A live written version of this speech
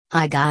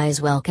Hi guys,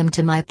 welcome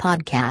to my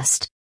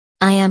podcast.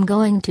 I am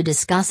going to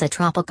discuss a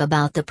topic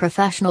about the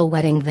professional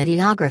wedding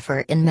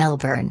videographer in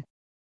Melbourne.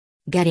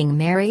 Getting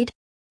married?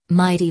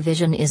 Mighty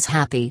Vision is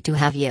happy to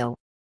have you.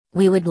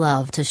 We would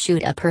love to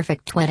shoot a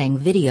perfect wedding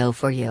video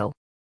for you.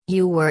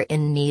 You were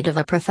in need of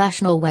a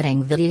professional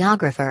wedding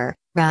videographer,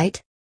 right?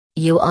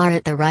 You are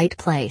at the right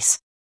place.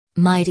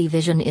 Mighty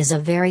Vision is a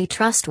very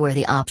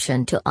trustworthy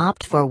option to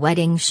opt for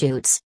wedding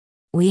shoots.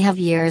 We have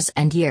years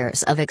and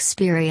years of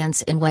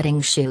experience in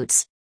wedding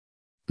shoots.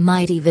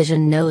 Mighty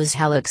Vision knows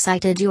how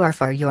excited you are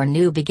for your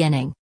new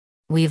beginning.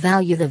 We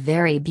value the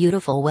very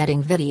beautiful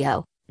wedding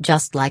video,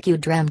 just like you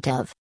dreamt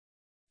of.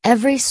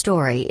 Every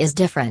story is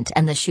different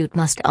and the shoot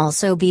must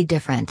also be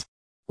different.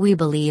 We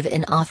believe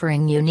in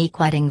offering unique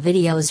wedding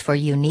videos for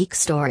unique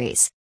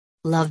stories.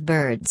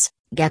 Lovebirds,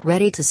 get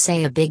ready to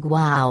say a big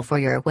wow for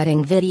your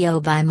wedding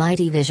video by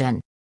Mighty Vision.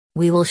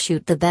 We will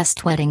shoot the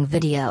best wedding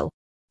video.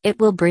 It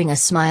will bring a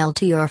smile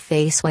to your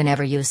face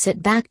whenever you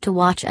sit back to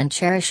watch and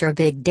cherish your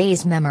big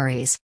day's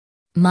memories.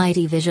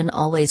 Mighty Vision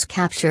always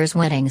captures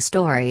wedding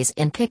stories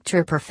in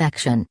picture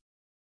perfection.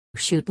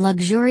 Shoot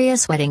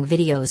luxurious wedding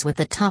videos with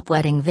the top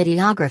wedding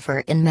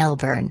videographer in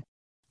Melbourne.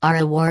 Our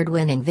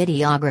award-winning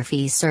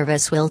videography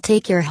service will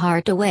take your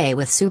heart away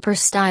with super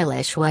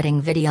stylish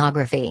wedding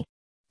videography.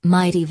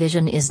 Mighty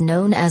Vision is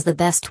known as the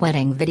best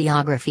wedding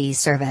videography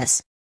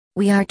service.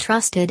 We are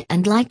trusted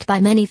and liked by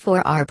many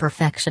for our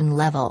perfection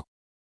level.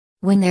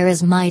 When there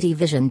is Mighty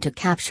Vision to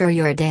capture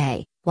your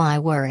day, why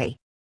worry?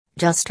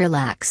 Just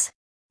relax.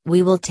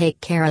 We will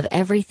take care of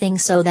everything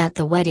so that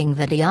the wedding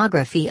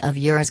videography of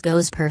yours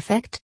goes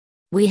perfect.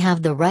 We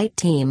have the right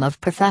team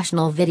of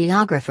professional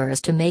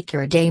videographers to make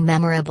your day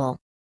memorable.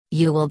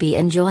 You will be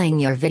enjoying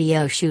your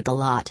video shoot a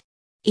lot.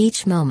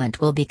 Each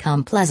moment will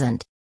become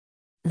pleasant.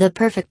 The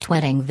perfect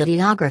wedding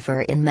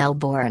videographer in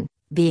Melbourne,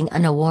 being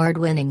an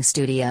award-winning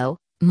studio,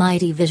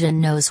 Mighty Vision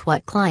knows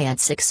what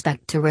clients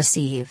expect to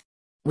receive.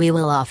 We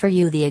will offer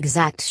you the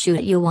exact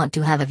shoot you want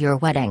to have of your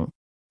wedding.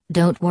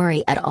 Don't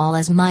worry at all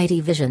as Mighty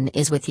Vision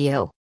is with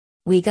you.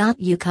 We got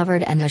you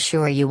covered and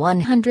assure you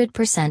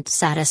 100%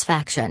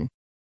 satisfaction.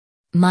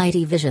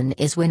 Mighty Vision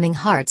is winning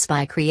hearts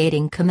by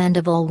creating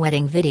commendable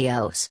wedding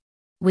videos.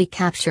 We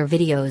capture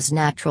videos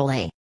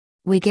naturally.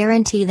 We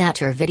guarantee that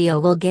your video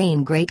will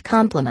gain great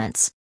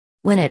compliments.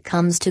 When it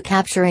comes to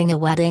capturing a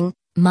wedding,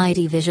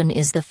 Mighty Vision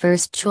is the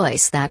first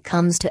choice that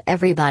comes to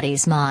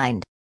everybody's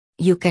mind.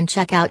 You can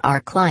check out our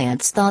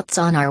clients' thoughts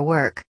on our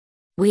work.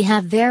 We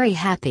have very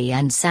happy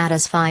and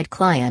satisfied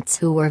clients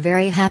who were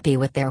very happy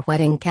with their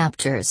wedding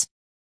captures.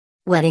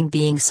 Wedding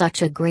being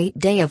such a great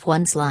day of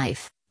one's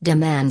life,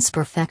 demands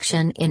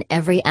perfection in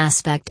every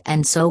aspect,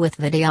 and so with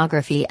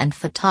videography and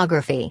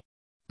photography.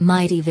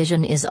 Mighty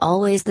Vision is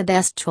always the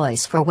best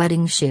choice for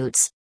wedding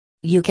shoots.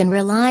 You can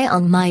rely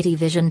on Mighty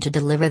Vision to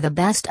deliver the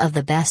best of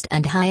the best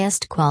and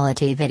highest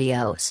quality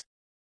videos.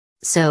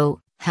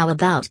 So, how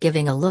about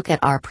giving a look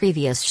at our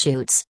previous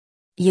shoots?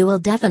 You will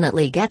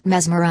definitely get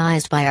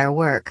mesmerized by our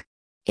work.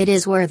 It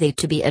is worthy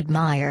to be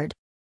admired.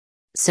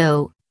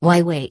 So,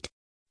 why wait?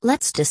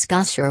 Let's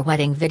discuss your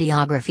wedding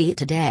videography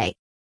today.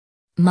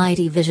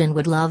 Mighty Vision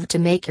would love to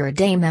make your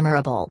day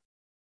memorable.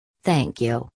 Thank you.